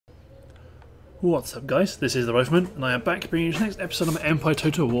What's up guys, this is the Rifleman and I am back bringing you the next episode of my Empire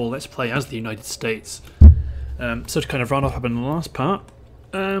Total War Let's Play as the United States. So to kind of round off up in the last part,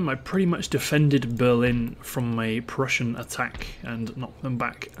 I pretty much defended Berlin from a Prussian attack and knocked them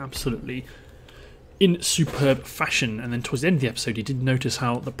back absolutely in superb fashion. And then towards the end of the episode you did notice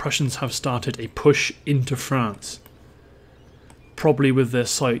how the Prussians have started a push into France. Probably with their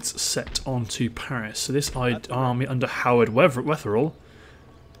sights set onto Paris. So this army under Howard Wetherell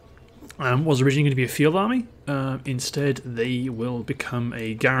was originally going to be a field army. Instead, they will become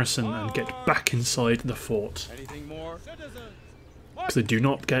a garrison and get back inside the fort. Because they do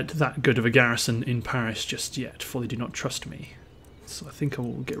not get that good of a garrison in Paris just yet, for they do not trust me. So I think I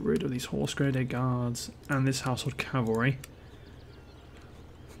will get rid of these horse grenadier guards and this household cavalry.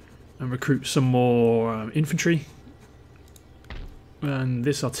 And recruit some more infantry. And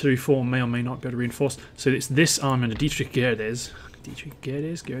this artillery form may or may not go to reinforce. So it's this army under Dietrich Gerdes.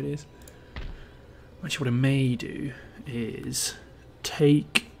 Gerdes. Actually, what I may do is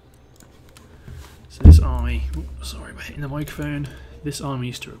take. So this army. Oops, sorry about hitting the microphone. This army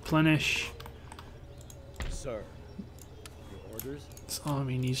needs to replenish. Sir, your orders? This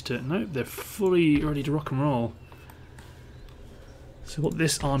army needs to. Nope, they're fully ready to rock and roll. So what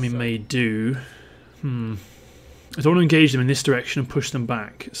this army may do. I don't want to engage them in this direction and push them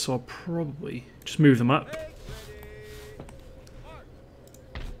back. So I'll probably just move them up.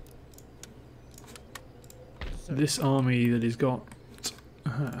 This army that he's got,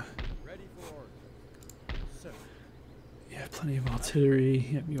 yeah, plenty of artillery.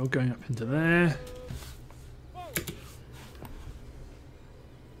 Yep, you're going up into there.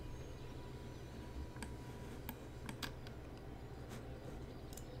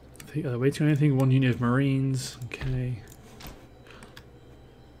 Waiting on anything. One unit of Marines. Okay.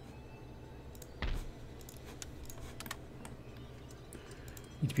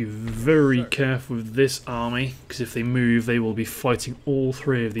 Need to be very careful with this army, because if they move, they will be fighting all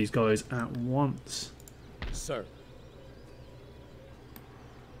three of these guys at once. Sir.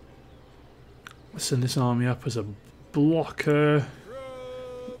 Let's send this army up as a blocker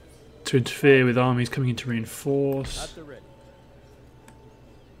to interfere with armies coming in to reinforce.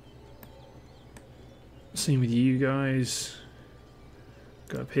 Same with you guys.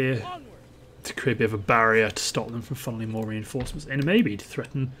 Go up here to create a bit of a barrier to stop them from funneling more reinforcements, and maybe to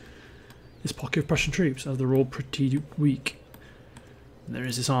threaten this pocket of Prussian troops, as they're all pretty weak. And there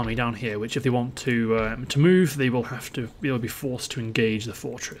is this army down here, which if they want to move, they will have to be forced to engage the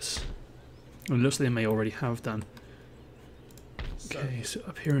fortress. And it looks like they may already have done. Okay, so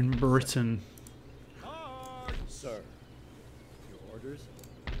up here in Britain. Sir. Your orders?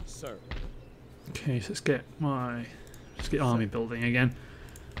 Sir. Okay, so let's get army building again.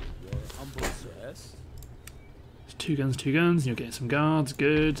 Yes. Two guns, and you're getting some guards,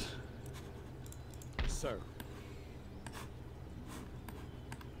 good. Sir.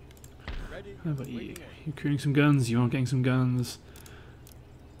 How about you? You're creating some guns, you are getting some guns.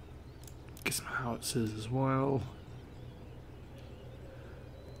 Get some howitzers as well.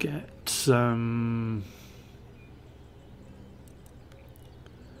 Get some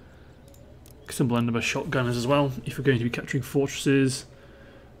blunderbuss shotgunners as well, if you're going to be capturing fortresses.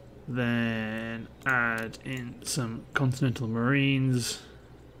 Then add in some Continental Marines,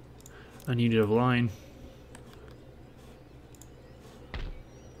 a unit of line.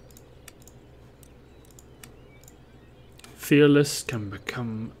 Fearless can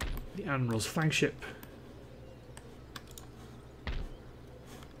become the Admiral's flagship.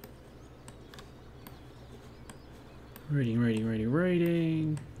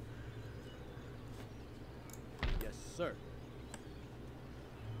 Raiding. Yes, sir.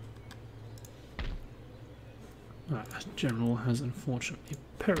 That general has unfortunately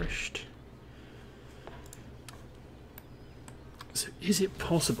perished. So is it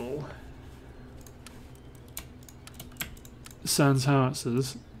possible sans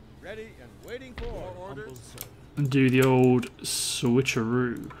howitzers Ready and waiting for orders. and do the old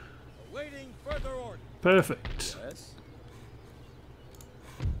switcheroo? Awaiting further orders. Perfect. Yes.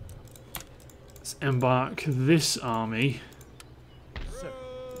 Let's embark this army Sir.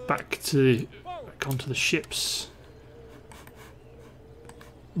 back onto the ships.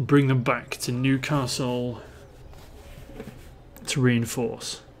 Bring them back to Newcastle to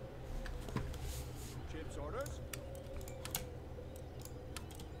reinforce. Ship's orders.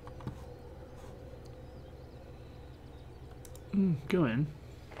 Go in.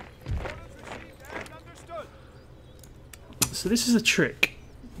 So this is a trick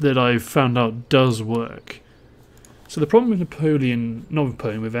that I've found out does work. So the problem with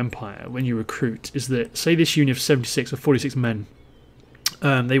with Empire, when you recruit, is that, say this unit of 76 or 46 men,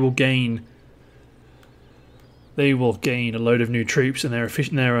 they will gain they will gain a load of new troops and their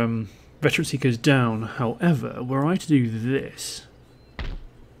veterancy goes down. However, were I to do this,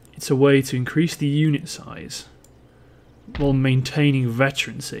 it's a way to increase the unit size while maintaining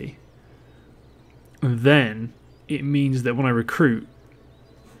veterancy. And then it means that when I recruit,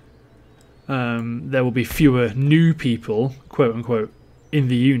 there will be fewer new people, quote unquote, in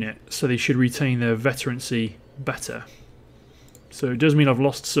the unit, so they should retain their veterancy better. So it does mean I've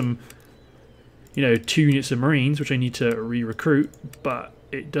lost some, 2 units of Marines, which I need to re-recruit, but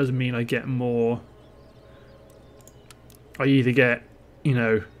it does mean I get more. I either get,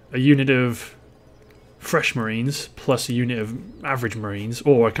 a unit of fresh Marines plus a unit of average Marines,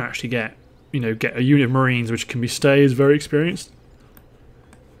 or I can actually get a unit of Marines which can stay as very experienced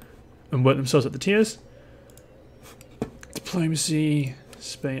and work themselves up the tiers. Diplomacy,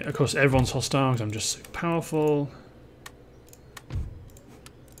 Spain. Of course, everyone's hostile because I'm just so powerful.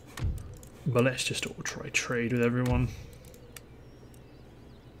 But let's just all try trade with everyone.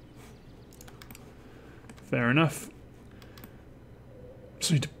 Fair enough.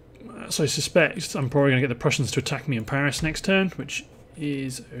 So I suspect I'm probably going to get the Prussians to attack me in Paris next turn, which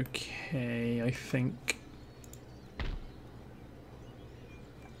is okay, I think.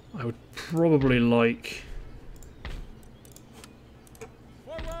 I would probably like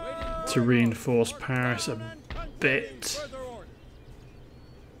to reinforce Paris a bit,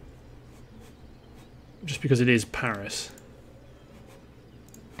 just because it is Paris.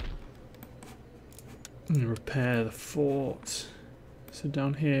 And repair the fort. So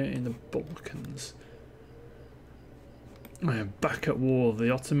down here in the Balkans, I am back at war with the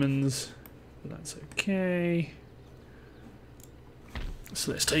Ottomans, but that's okay.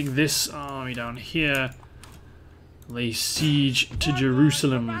 So let's take this army down here, lay siege to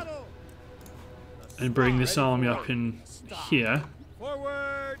Jerusalem, and bring this army up in here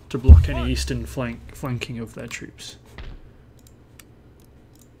to block any eastern flanking of their troops.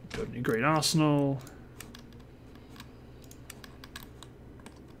 Building a great arsenal.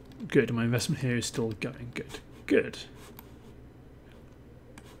 Good, my investment here is still going. Good.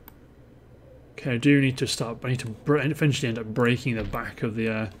 Okay, I do need to start. I need to eventually end up breaking the back of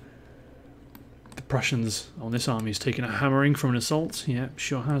the Prussians on this army. He's taken a hammering from an assault. Yeah,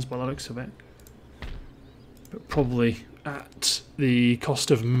 sure has by the looks of it. But probably at the cost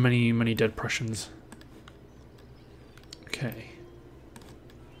of many, many dead Prussians. Okay.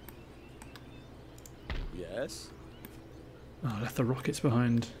 Yes. Oh, I left the rockets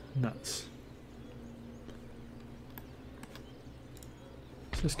behind. Nuts.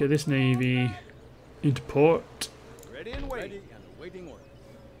 So let's get this navy into port. Ready and awaiting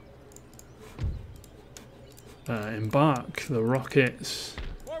order. Embark the rockets.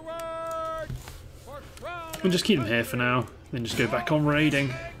 Forward! And just keep them here for now. Then just go back on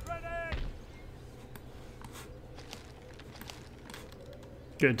raiding.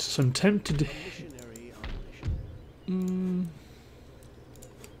 Good. So I'm tempted.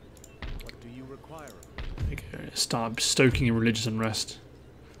 Start stoking a religious unrest.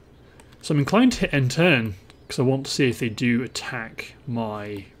 So I'm inclined to hit end turn because I want to see if they do attack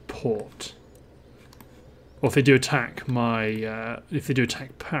my port, or if they do attack my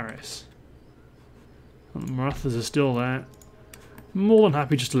Paris. Marathas are still there. I'm more than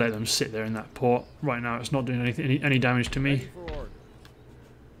happy just to let them sit there in that port. Right now, it's not doing any damage to me.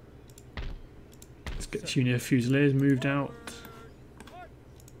 Let's get this unit of Fusiliers moved out.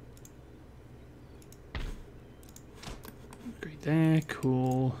 There,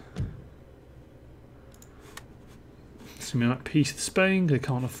 cool. So I'm at peace with Spain. They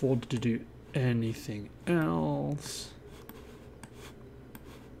can't afford to do anything else.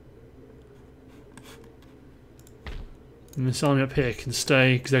 And this army up here can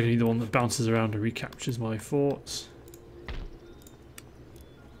stay because they're going to be the one that bounces around and recaptures my forts.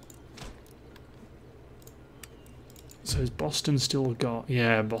 So has Boston still got?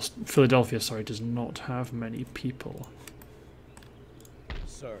 Yeah, Philadelphia, sorry, does not have many people.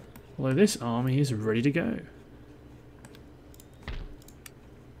 Sir. Although this army is ready to go.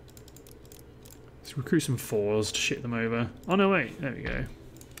 Let's recruit some fours to shit them over. Oh no, wait, there we go.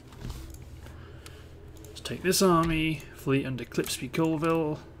 Let's take this army, fleet under Clipsby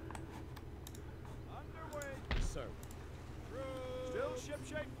Colville. Underway, sir. Still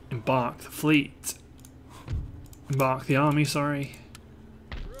shipshape. Embark the fleet. Embark the army, sorry.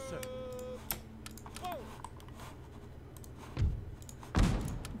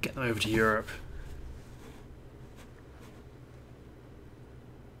 Get them over to Europe.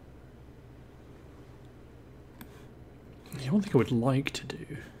 One thing I would like to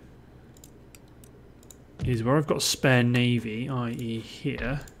do is where I've got spare navy, i.e.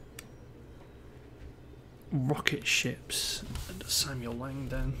 here, rocket ships and Samuel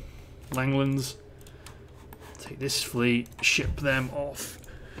Langlands. Take this fleet, ship them off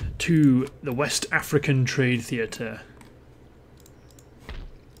to the West African Trade Theatre.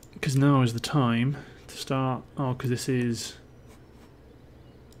 Because now is the time to start. Oh, because this is.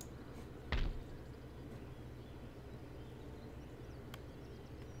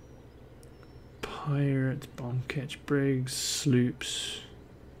 Pirates, bombcatch brigs, sloops.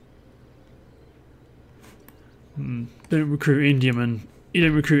 Don't recruit Indiamen. You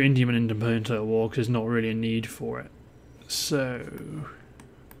don't recruit Indiamen in Napoleon Total War because there's not really a need for it. So,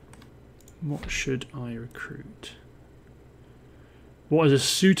 what should I recruit? What is a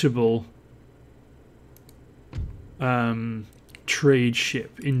suitable trade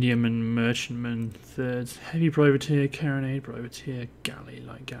ship? Indiaman, merchantman, thirds, heavy privateer, carronade, privateer, galley,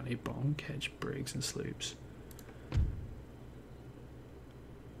 light galley, bombcatch brigs, and sloops.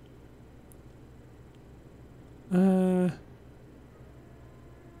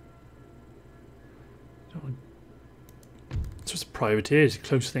 It's just privateers,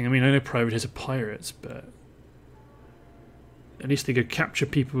 close thing. I mean, I know privateers are pirates, but at least they could capture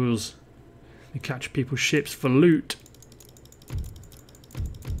people's ships for loot.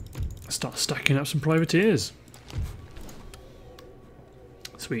 Start stacking up some privateers.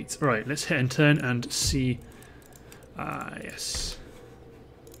 Sweet. Alright, let's hit and turn and see. Yes.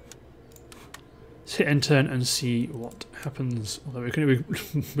 Let's hit and turn and see what happens. Although we're going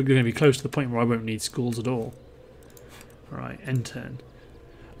to be close to the point where I won't need schools at all. Alright, end turn.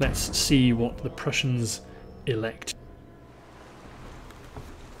 Let's see what the Prussians elect.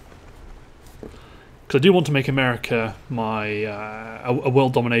 Because I do want to make America my a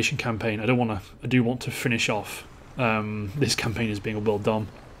world domination campaign. I do want to finish off this campaign as being a world dom.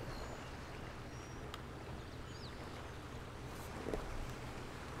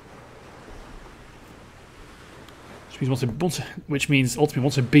 Which means ultimately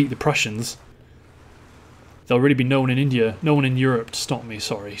once I beat the Prussians, there'll really be no one in India, no one in Europe to stop me.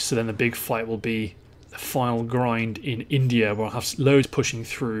 Sorry. So then the big fight will be the final grind in India, where I'll have loads pushing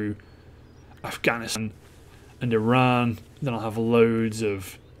through Afghanistan and Iran. Then I'll have loads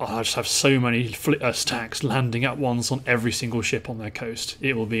of. I'll just have so many stacks landing at once on every single ship on their coast.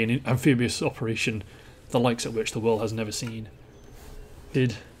 It will be an amphibious operation, the likes of which the world has never seen.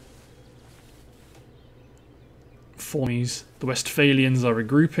 Formies. The Westphalians are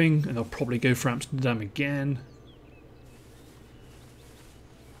regrouping, and they'll probably go for Amsterdam again.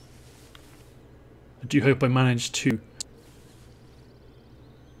 I do hope I manage to.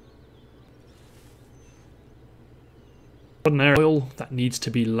 Oil that needs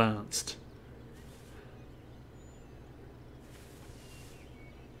to be lanced.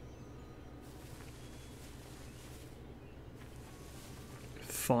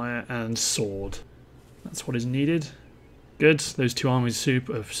 Fire and sword. That's what is needed. Good. Those two armies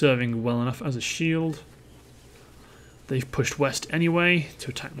are serving well enough as a shield. They've pushed west anyway to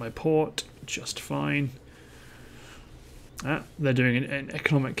attack my port. Just fine. They're doing an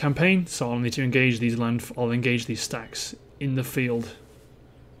economic campaign, so I'll need to engage these I'll engage these stacks in the field.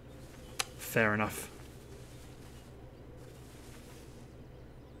 Fair enough.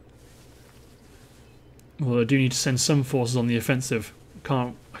 Although I do need to send some forces on the offensive.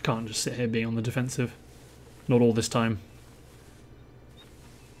 I can't just sit here being on the defensive. Not all this time.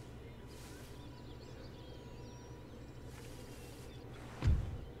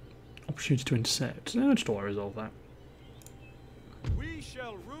 Opportunity to intercept. No, just want to resolve that. We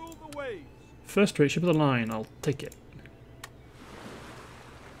shall rule the waves. First rate ship of the line. I'll take it.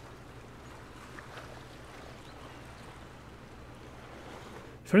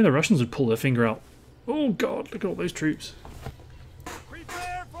 If only the Russians would pull their finger out. Oh god, look at all those troops.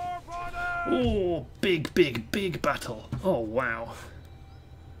 Prepare for fire! Oh, big battle. Oh, wow.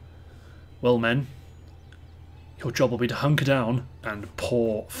 Well, men, your job will be to hunker down and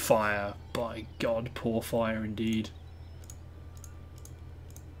pour fire. By God, pour fire indeed.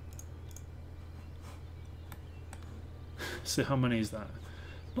 So how many is that?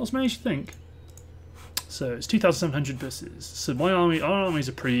 Not as many as you think. So it's 2,700 versus. So our armies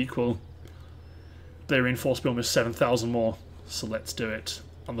are pretty equal. They're reinforced by almost 7,000 more. So let's do it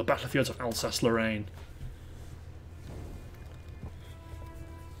on the battlefields of Alsace-Lorraine.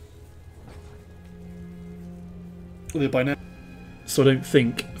 Although by now, so I don't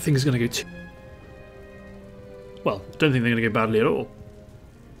think things are going to go too. Well, I don't think they're going to go badly at all.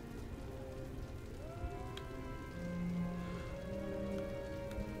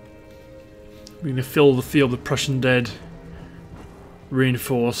 We're going to fill the field with Prussian dead,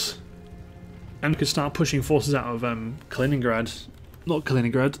 reinforce, and we can start pushing forces out of Kaliningrad. Not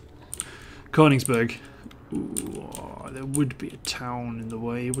Kaliningrad, Königsberg. Ooh, oh, there would be a town in the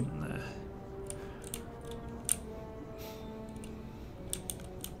way, wouldn't there?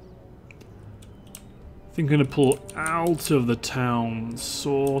 I think I'm going to pull out of the town,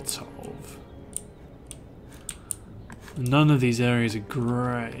 sort of. None of these areas are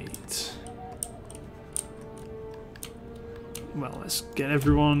great. Well, let's get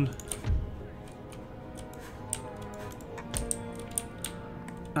everyone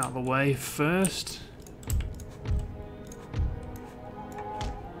out of the way first.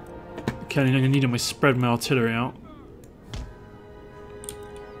 Okay, I'm going to need to spread my artillery out.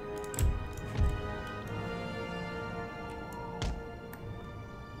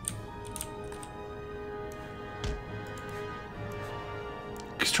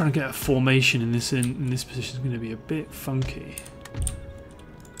 Just trying to get a formation in this position is going to be a bit funky.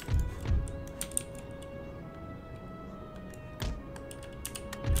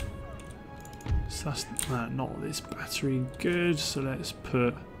 So that's not this battery good. So let's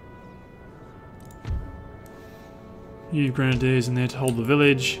put new grenadiers in there to hold the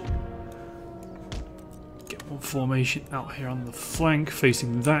village. Get one formation out here on the flank,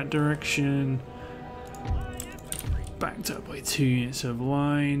 facing that direction. Backed up by 2 units of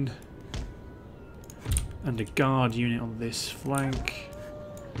line and a guard unit on this flank.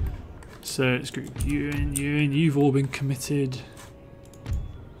 So let's group you in, you've all been committed.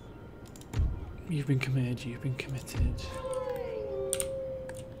 You've been committed, you've been committed.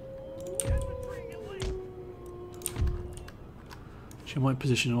 Actually, I might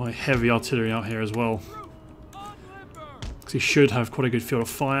position my heavy artillery out here as well, because he should have quite a good field of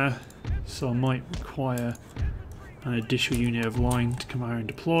fire, so I might require an additional unit of line to come out and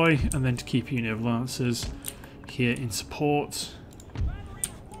deploy, and then to keep a unit of lancers here in support.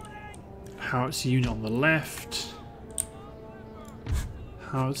 Howitzer unit on the left.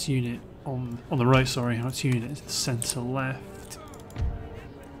 Howitzer unit on the right, sorry, Howitzer unit in the centre left.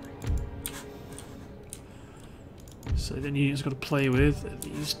 So then unit's got to play with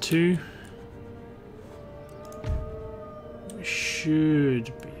these two. We should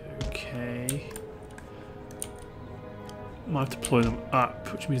be okay. Might have to deploy them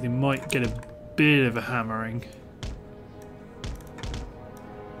up, which means they might get a bit of a hammering.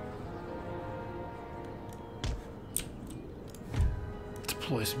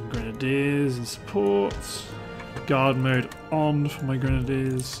 Deploy some grenadiers in support. Guard mode on for my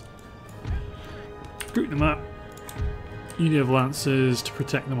grenadiers. Group them up. Unit of lancers to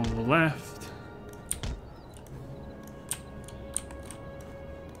protect them on the left.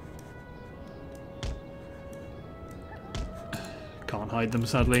 Can't hide them,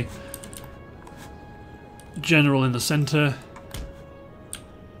 sadly. General in the centre.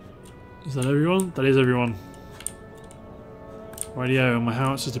 Is that everyone? That is everyone. Rightio, my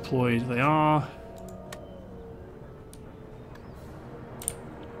howitzers deployed. They are.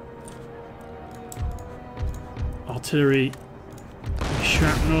 Artillery.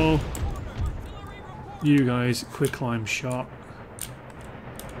 Shrapnel. You guys, quick climb shot.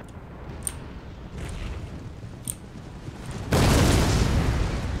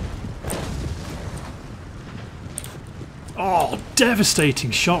 Oh, devastating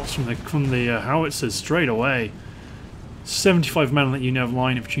shots from the howitzers straight away. 75 men on that unit of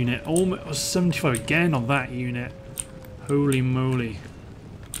line of unit. Almost 75 again on that unit. Holy moly.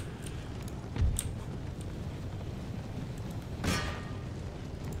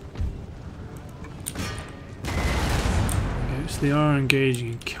 Okay, so they are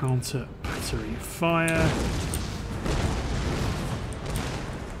engaging in counter battery fire.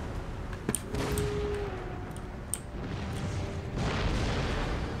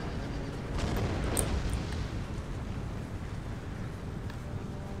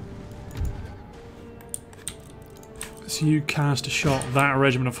 So you cast a shot that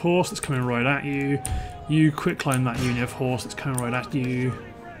regiment of horse that's coming right at you. You quick climb that unit of horse that's coming right at you.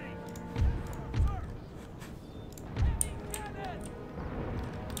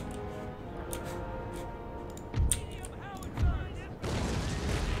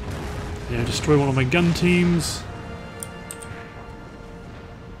 Yeah, destroy one of my gun teams.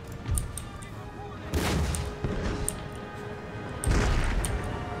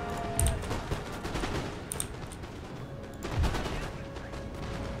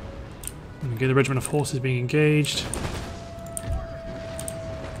 Okay, the regiment of horses being engaged.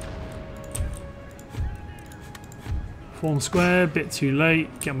 Form square, bit too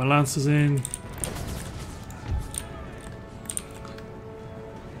late. Get my lancers in.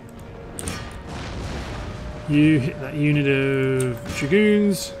 You hit that unit of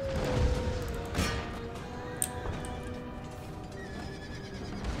dragoons.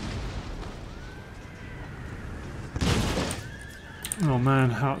 Oh man,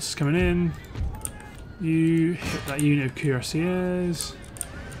 howitzers coming in. You hit that unit of cuirassiers.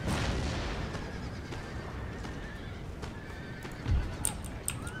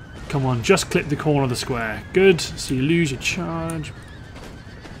 Come on, just clip the corner of the square. Good, so you lose your charge.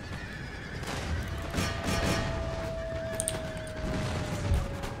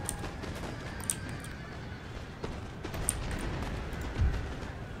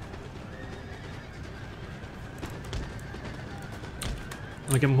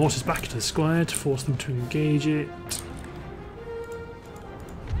 I get my horses back to the square to force them to engage it.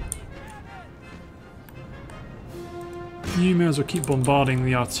 You may as well keep bombarding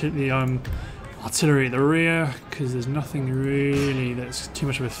the artillery at the rear, because there's nothing really that's too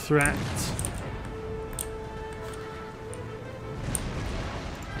much of a threat.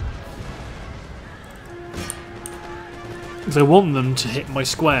 Because I want them to hit my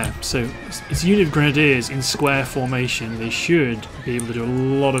square, so it's a unit of grenadiers in square formation. They should be able to do a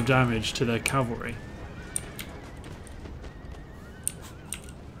lot of damage to their cavalry.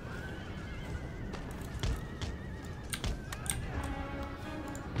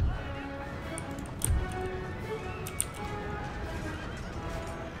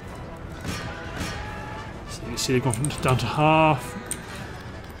 So you see they've gone down to half.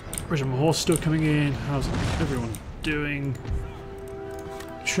 Regiment horse still coming in. How's everyone doing?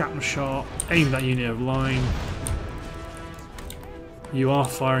 Shrapnel shot. Aim that unit of line. You are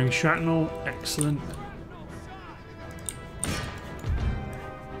firing shrapnel. Excellent.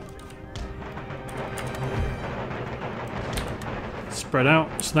 Spread out.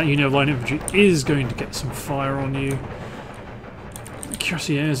 So that unit of line infantry is going to get some fire on you. The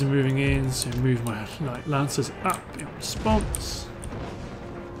cuirassiers are moving in, so move my light lancers up in response.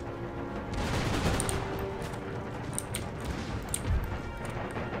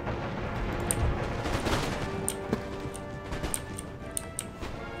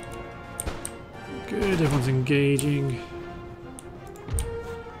 Good, everyone's engaging.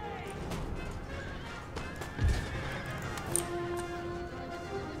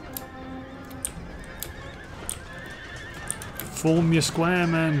 Form your square,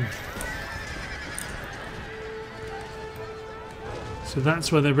 men. So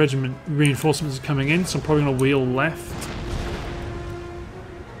that's where the regiment reinforcements are coming in, so I'm probably going to wheel left.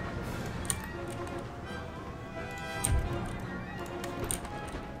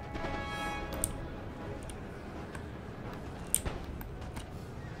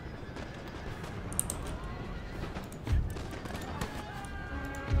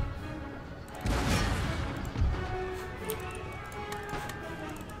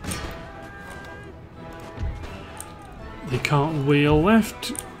 They can't wheel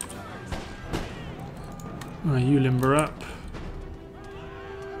left. You limber up.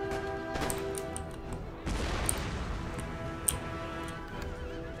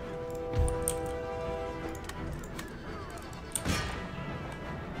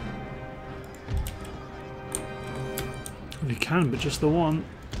 You can, but just the one.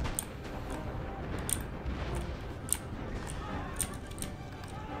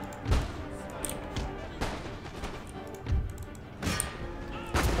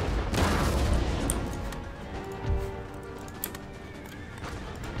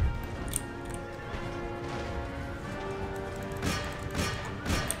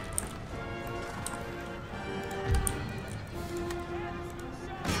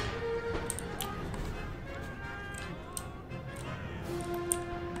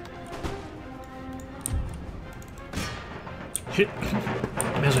 Hit.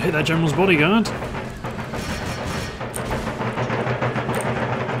 May as well hit that general's bodyguard.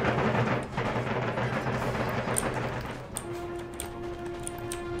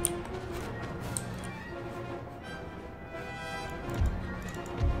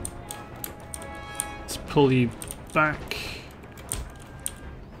 Let's pull you back.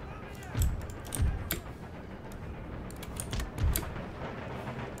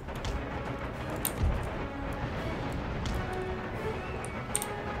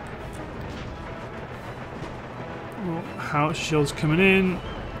 Howitzer shells coming in,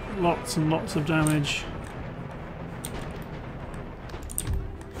 lots and lots of damage.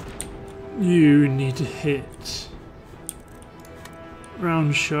 You need to hit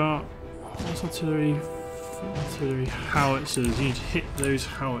round shot, horse artillery, howitzers. You need to hit those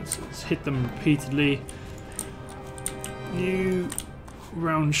howitzers, hit them repeatedly. You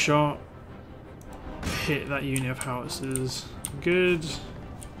round shot, hit that unit of howitzers. Good.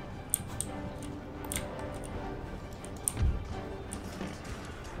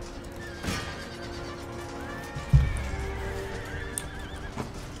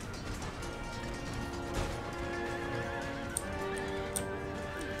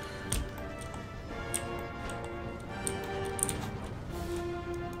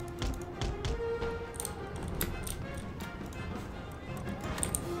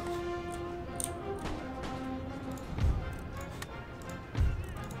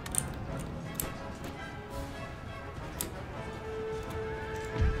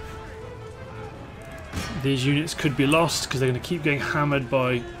 These units could be lost because they're going to keep getting hammered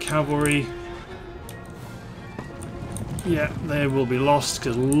by cavalry. Yeah, they will be lost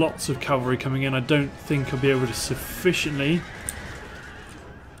because lots of cavalry coming in. I don't think I'll be able to sufficiently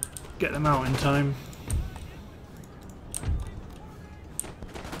get them out in time.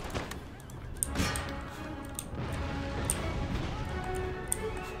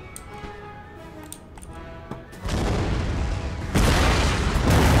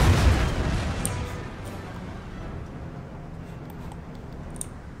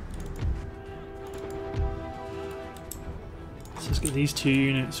 Let's get these two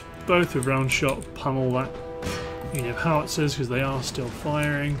units, both with round shot, pummel that unit of howitzers because they are still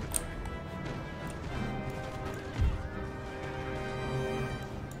firing.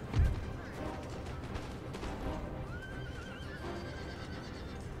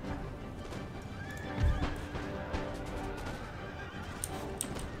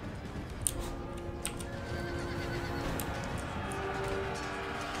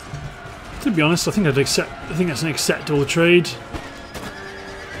 To be honest, I think that's an acceptable trade.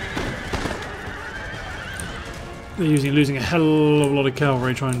 They're losing a hell of a lot of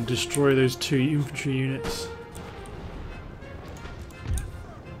cavalry trying to destroy those two infantry units.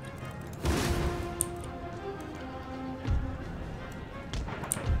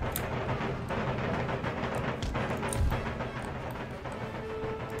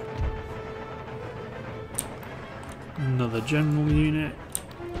 Another general unit.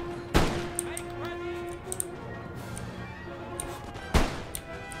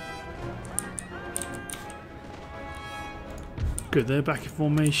 Good, they're back in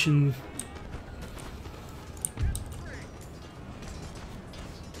formation.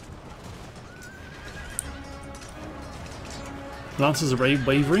 Lancers are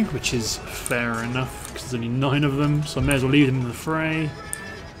wavering, which is fair enough because there's only 9 of them, so I may as well leave them in the fray.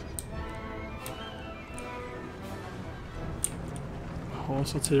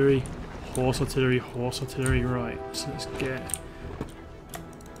 Horse artillery, horse artillery, horse artillery. Right, so let's get.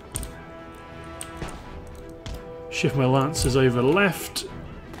 Shift my lancers over left.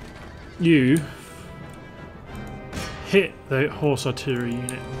 You hit the horse artillery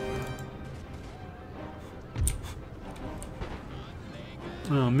unit.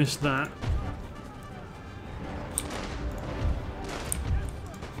 Oh, I missed that.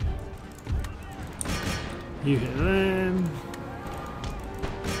 You hit them.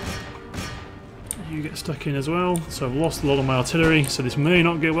 You get stuck in as well, so I've lost a lot of my artillery, so this may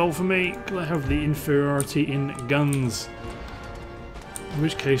not go well for me because I have the inferiority in guns. In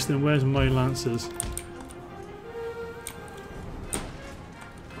which case, then where's my lancers?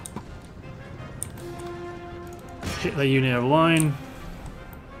 Hit the unit of line.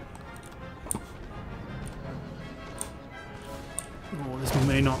 Oh,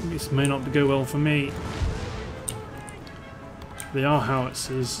 this may not go well for me. They are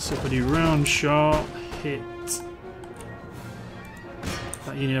howitzers, so if I do round shot, hit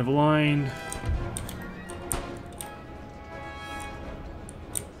that unit of line.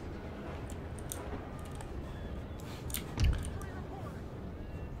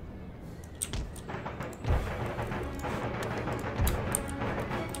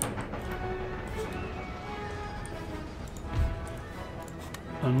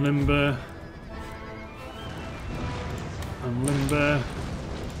 Unlimber. Unlimber.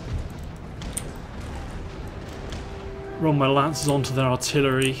 Roll my lancers onto their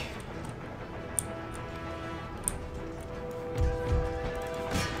artillery.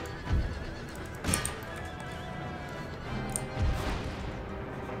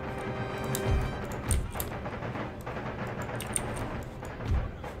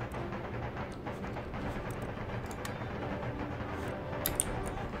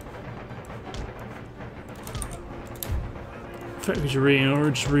 Effectively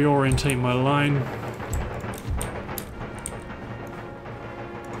just reorientate my line.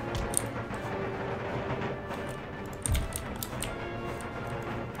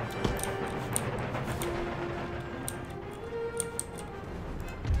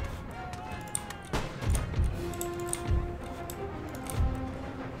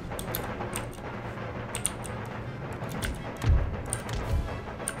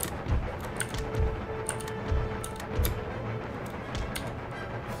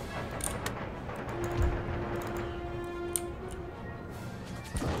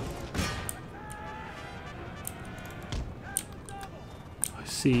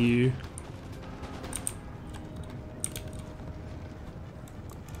 See you.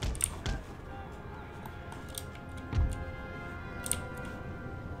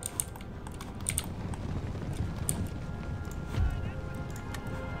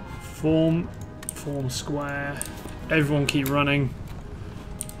 Form square. Everyone keep running.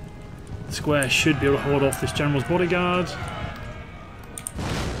 The square should be able to hold off this general's bodyguard.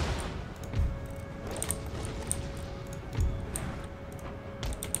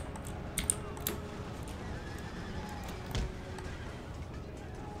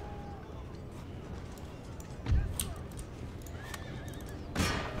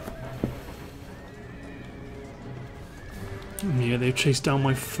 Yeah, they've chased down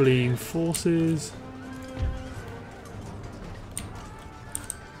my fleeing forces.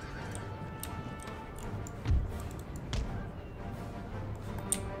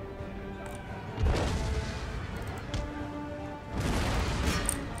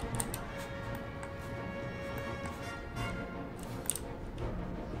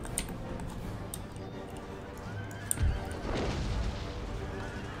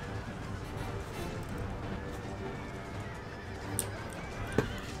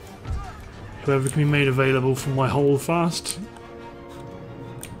 Whoever can be made available from my hold fast.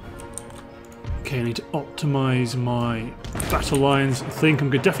 Okay, I need to optimise my battle lines. I think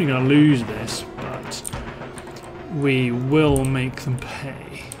I'm definitely going to lose this, but we will make them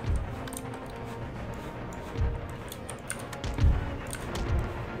pay.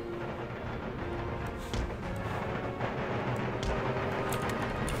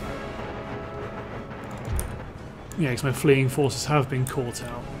 Yeah, because my fleeing forces have been caught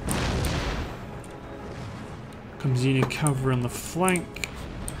out. Comes Union cavalry on the flank.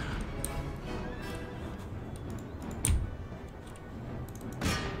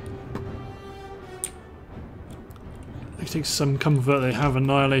 They take some comfort they have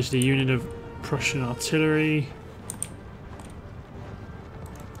annihilated a unit of Prussian artillery.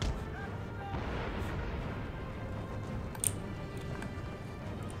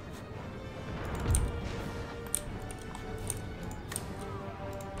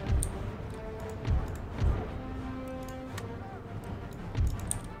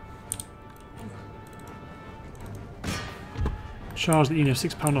 Charge the unit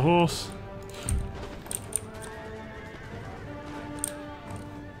of 6-pounder horse.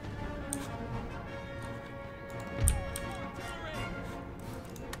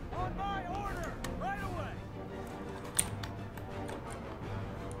 On my order, right away. Shooting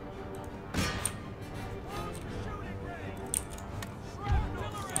range.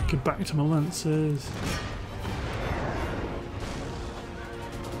 Shrapnel. Get back to my lancers.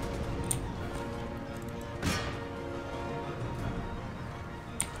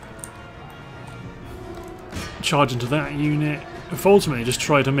 Charge into that unit. If ultimately just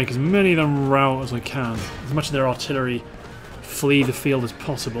try to make as many of them rout as I can. As much of their artillery flee the field as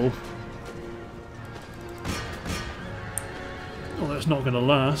possible. Although it's not going to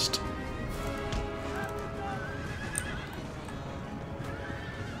last.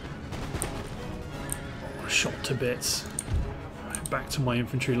 Oh, shot to bits. Back to my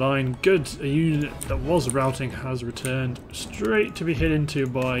infantry line. Good. A unit that was routing has returned straight to be hit into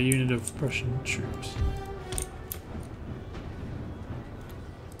by a unit of Prussian troops.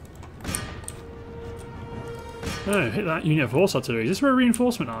 Oh, hit that unit of horse artillery. Is this where a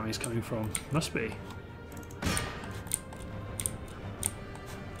reinforcement army is coming from? Must be.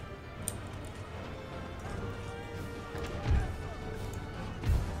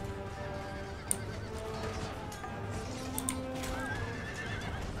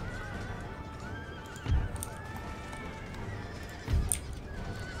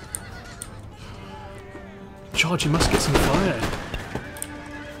 Charging muskets and fire.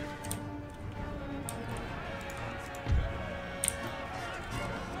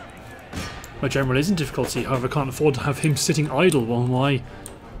 My general is in difficulty, however I can't afford to have him sitting idle while my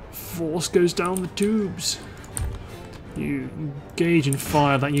force goes down the tubes. You engage and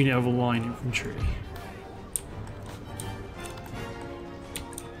fire that unit over line infantry.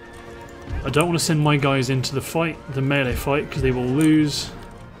 I don't want to send my guys into the fight, the melee fight, because they will lose.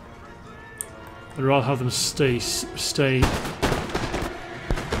 I'd rather have them stay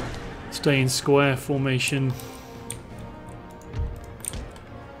in square formation.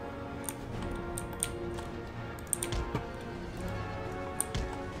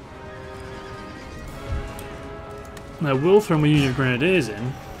 I will throw my unit of grenadiers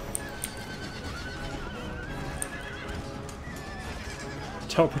in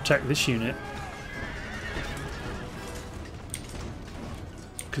to help protect this unit,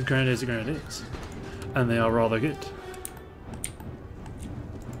 because grenadiers are grenadiers, and they are rather good.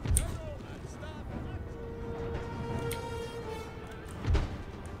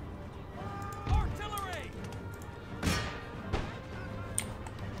 Artillery.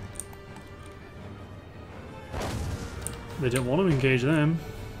 They don't want to engage them.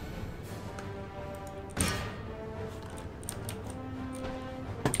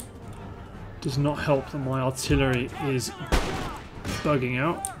 Does not help that my artillery is bugging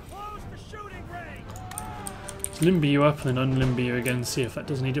out. Let's limber you up and then unlimber you again, see if that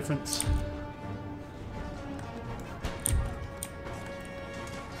does any difference.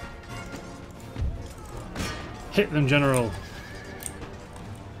 Hit them, General.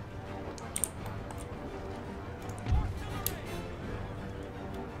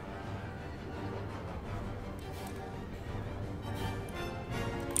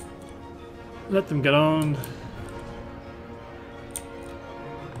 Let them get on.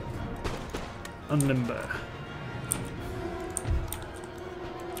 Unlimber.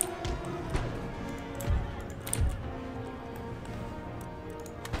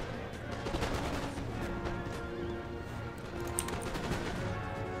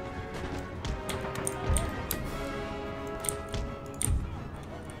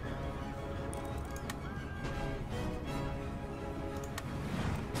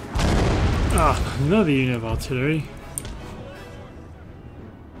 Ah, another unit of artillery.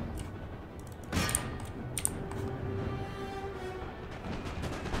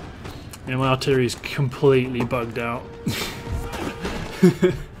 Yeah, my artillery is completely bugged out.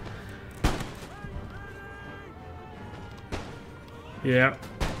 Yeah.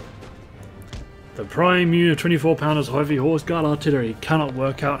 The prime unit of 24 pounders of heavy horse guard artillery cannot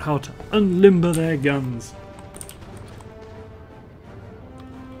work out how to unlimber their guns.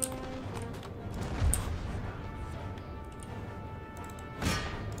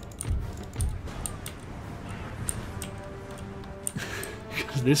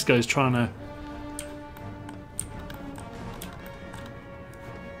 This guy's trying to...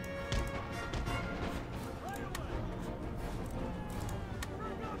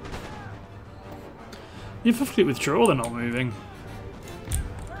 If I fleet withdraw, they're not moving.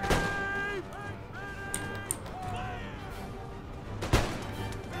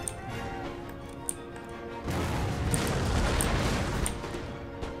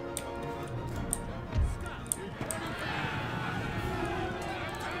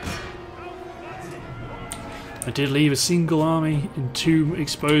 I did leave a single army in too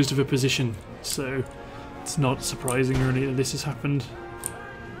exposed of a position, so it's not surprising really that this has happened.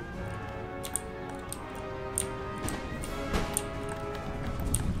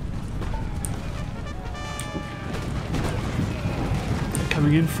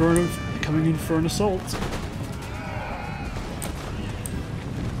 Coming in for an assault.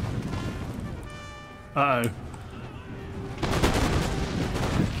 Uh-oh.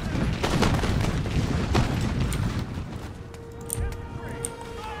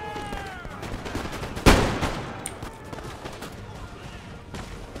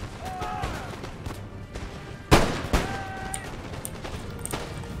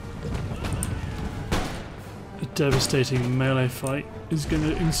 Devastating melee fight is going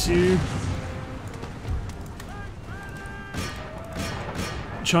to ensue.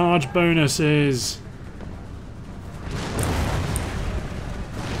 Charge bonuses.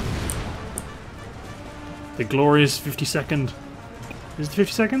 The glorious 52nd. Is it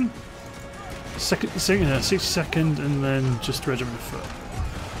 52nd? 62nd and then just regiment of foot.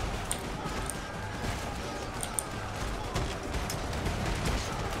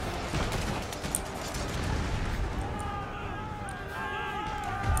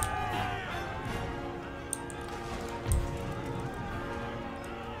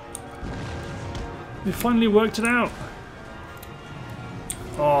 We finally worked it out!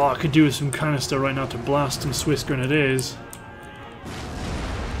 Oh, I could do with some canister right now to blast some Swiss grenadiers.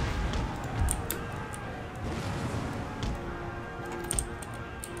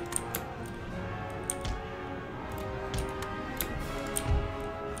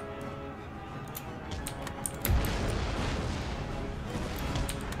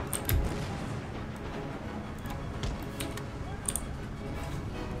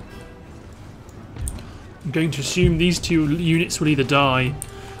 I'm going to assume these two units will either die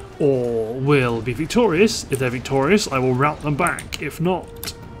or will be victorious. If they're victorious, I will rout them back. If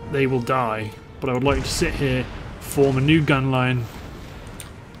not, they will die. But I would like to sit here, form a new gun line,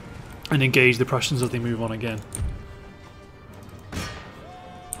 and engage the Prussians as they move on again.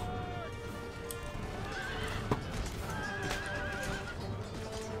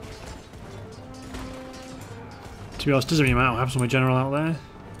 To be honest, doesn't really matter what happens to my general out there.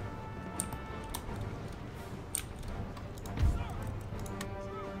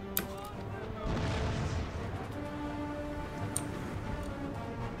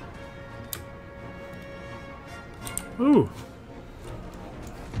 Ooh.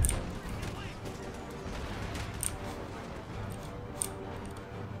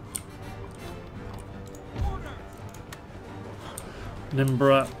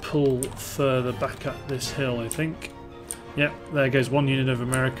 Nimbra pull further back up this hill, I think. Yep, there goes one unit of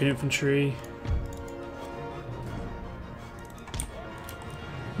American infantry.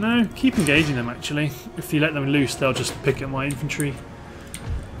 No, keep engaging them actually. If you let them loose, they'll just pick at my infantry.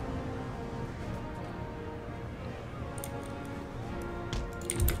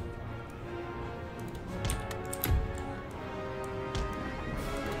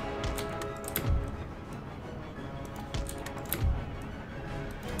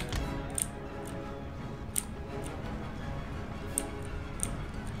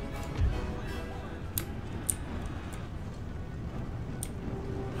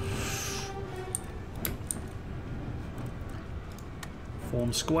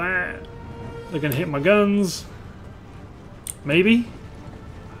 Form square. They're going to hit my guns. Maybe.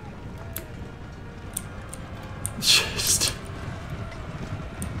 Just.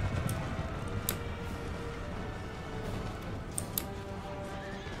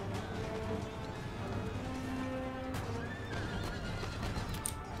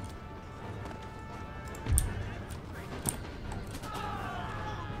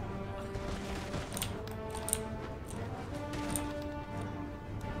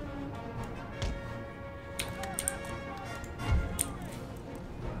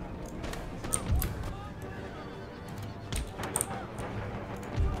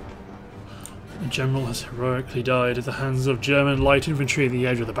 The general has heroically died at the hands of German light infantry at the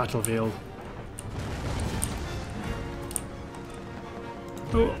edge of the battlefield.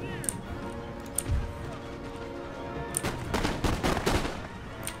 Oh.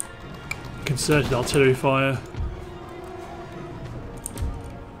 Concerted artillery fire.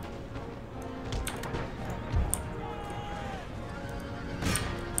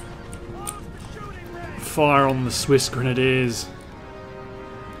 Fire on the Swiss grenadiers.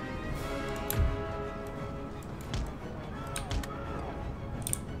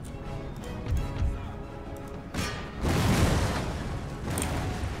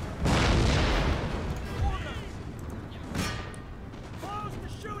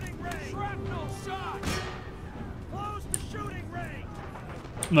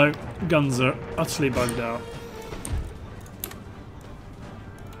 No, guns are utterly bugged out.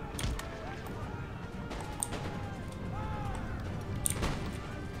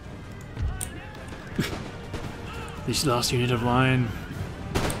 This last unit of line.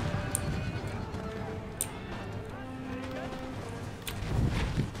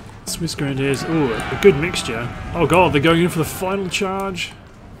 Swiss Grenadiers. Ooh, a good mixture. Oh god, they're going in for the final charge.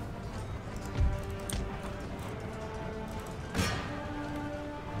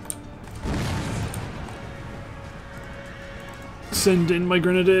 Send in my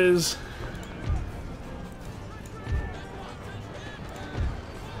Grenadiers.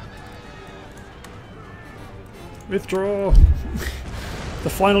 Withdraw.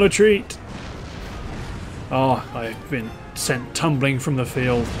 The final retreat. Oh, I've been sent tumbling from the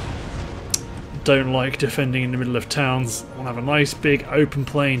field. Don't like defending in the middle of towns. I want to have a nice big open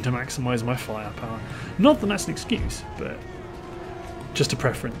plain to maximise my firepower. Not that that's an excuse, but just a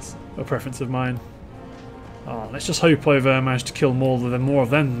preference of mine. Oh, let's just hope I've managed to kill more of them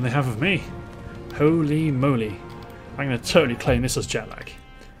than they have of me. Holy moly. I'm going to totally claim this as jet lag.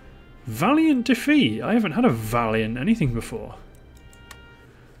 Valiant defeat. I haven't had a valiant anything before.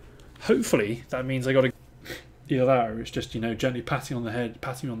 Hopefully that means I got to either that or it's just, you know, gently patting me on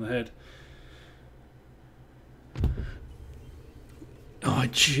the head. Oh, I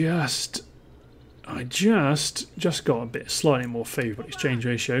just got a bit slightly more favourable exchange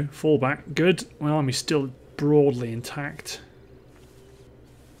ratio. Fallback, good. My army's still broadly intact.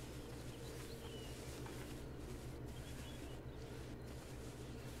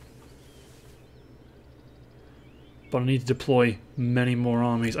 But I need to deploy many more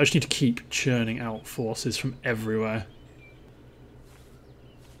armies. I just need to keep churning out forces from everywhere.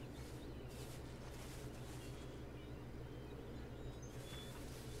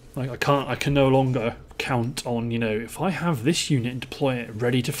 Like I can no longer count on, you know, if I have this unit and deploy it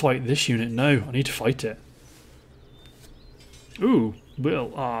ready to fight this unit. No, I need to fight it. Ooh,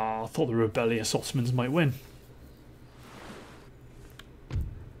 well, I thought the rebellious Ottomans might win.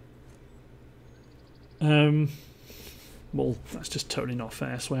 Well, that's just totally not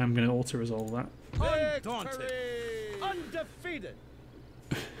fair, so I am going to auto-resolve that. Undaunted, undefeated.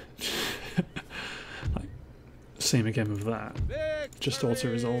 Same again with that. Just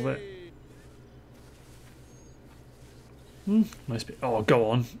auto-resolve it. Nice bit. Oh,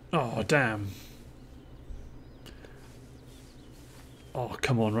 go on. Oh, damn. Oh,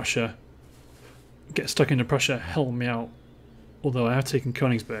 come on, Russia. Get stuck into Prussia. Help me out. Although I have taken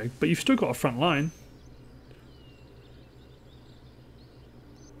Königsberg, but you've still got a front line.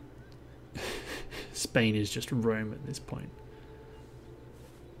 Spain is just Rome at this point.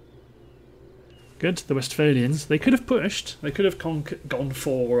 Good, the Westphalians. They could have pushed. They could have gone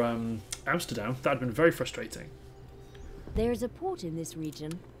for Amsterdam. That would have been very frustrating. There is a port in this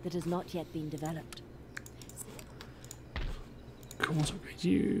region that has not yet been developed. Cause upgrade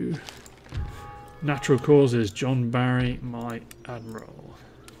you. Natural causes. John Barry, my admiral.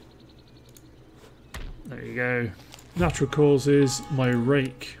 There you go. Natural causes. My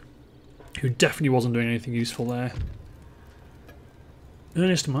rake, who definitely wasn't doing anything useful there.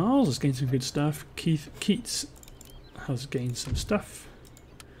 Ernest Miles has gained some good stuff. Keats has gained some stuff.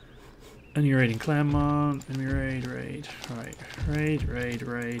 Enemy raid in Claremont. Enemy raid. Right.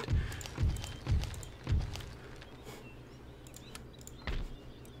 Raid.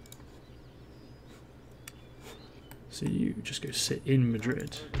 So you just go sit in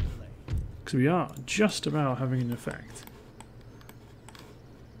Madrid. Because we are just about having an effect.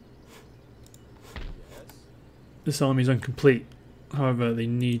 This army is incomplete. However, they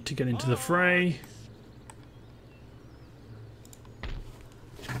need to get into the fray.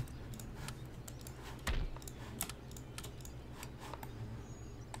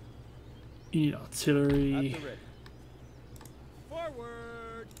 You need artillery.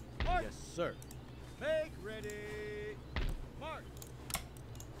 Forward. March. Yes, sir. Make ready. March.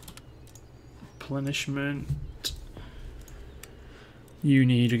 Replenishment. You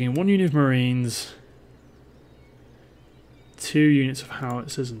need again 1 unit of Marines. 2 units of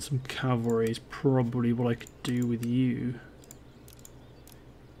howitzers and some cavalry is probably what I could do with you.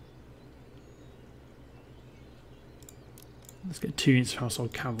 Let's get 2 units of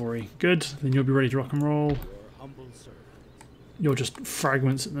household cavalry. Good, then you'll be ready to rock and roll. You're just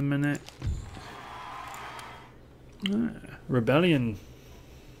fragments at the minute. Rebellion.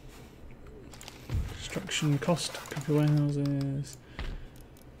 Destruction cost, copy warehouses.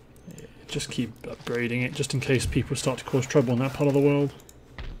 Just keep upgrading it, just in case people start to cause trouble in that part of the world.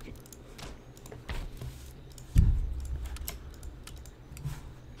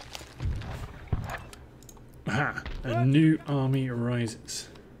 Aha! A new army arises.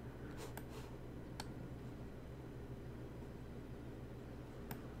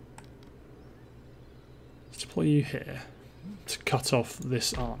 Let's deploy you here to cut off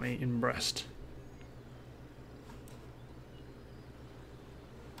this army in Brest.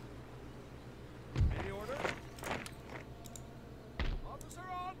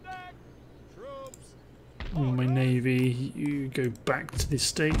 My navy, you go back to the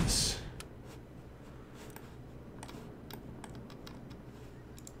States.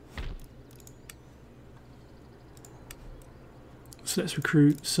 So let's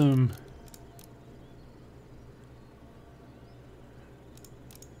recruit some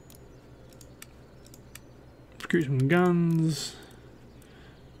guns,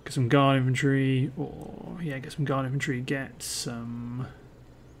 get some guard infantry, or yeah, get some guard infantry, get some.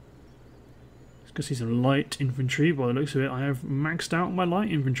 Let's go see some light infantry. By the looks of it, I have maxed out my light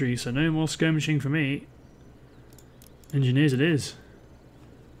infantry, so no more skirmishing for me. Engineers it is.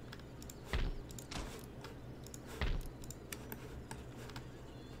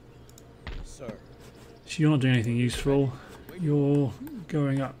 Sir. So you're not doing anything useful. You're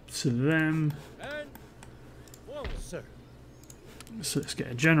going up to them. And forward, sir. So let's get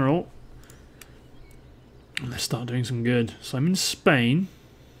a general. And let's start doing some good. So I'm in Spain.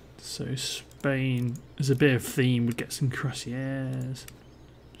 So Spain, as a bit of theme, would get some cuirassiers.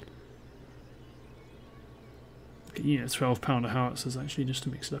 Get unit 12-pounder howitzers actually, just to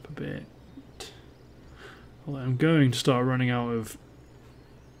mix it up a bit. Although I'm going to start running out of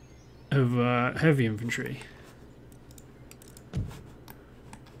heavy infantry.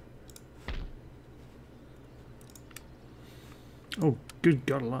 Oh, good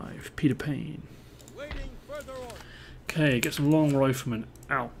God alive, Peter Payne. Waiting further on. Okay, get some long riflemen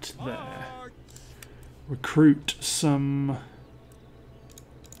out there. Recruit some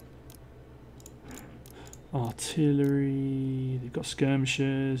artillery. They've got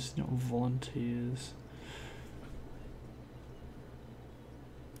skirmishers, not volunteers.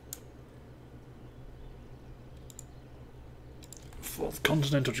 Fourth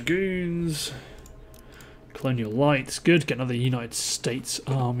Continental Dragoons. Colonial Lights, good. Get another United States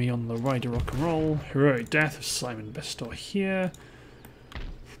Army on the right to rock and roll. Heroic Death of Simon Bestor here.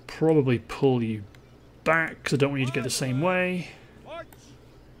 Probably pull you back because I don't want you to go the same way. March.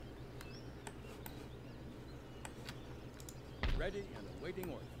 Ready and awaiting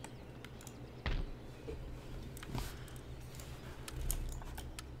order.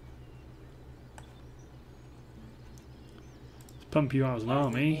 Pump you out as an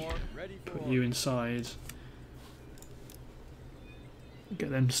army. Put you inside. Get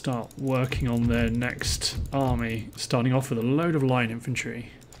them to start working on their next army, starting off with a load of line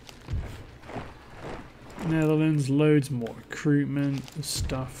infantry. Netherlands, loads more recruitment and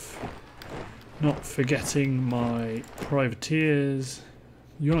stuff. Not forgetting my privateers.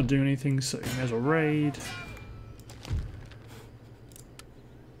 You're not doing anything, so there's a raid.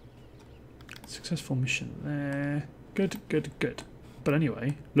 Successful mission there. Good, good, good. But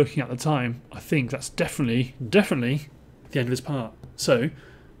anyway, looking at the time, I think that's definitely the end of this part. So,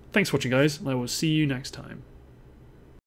 thanks for watching guys, and I will see you next time.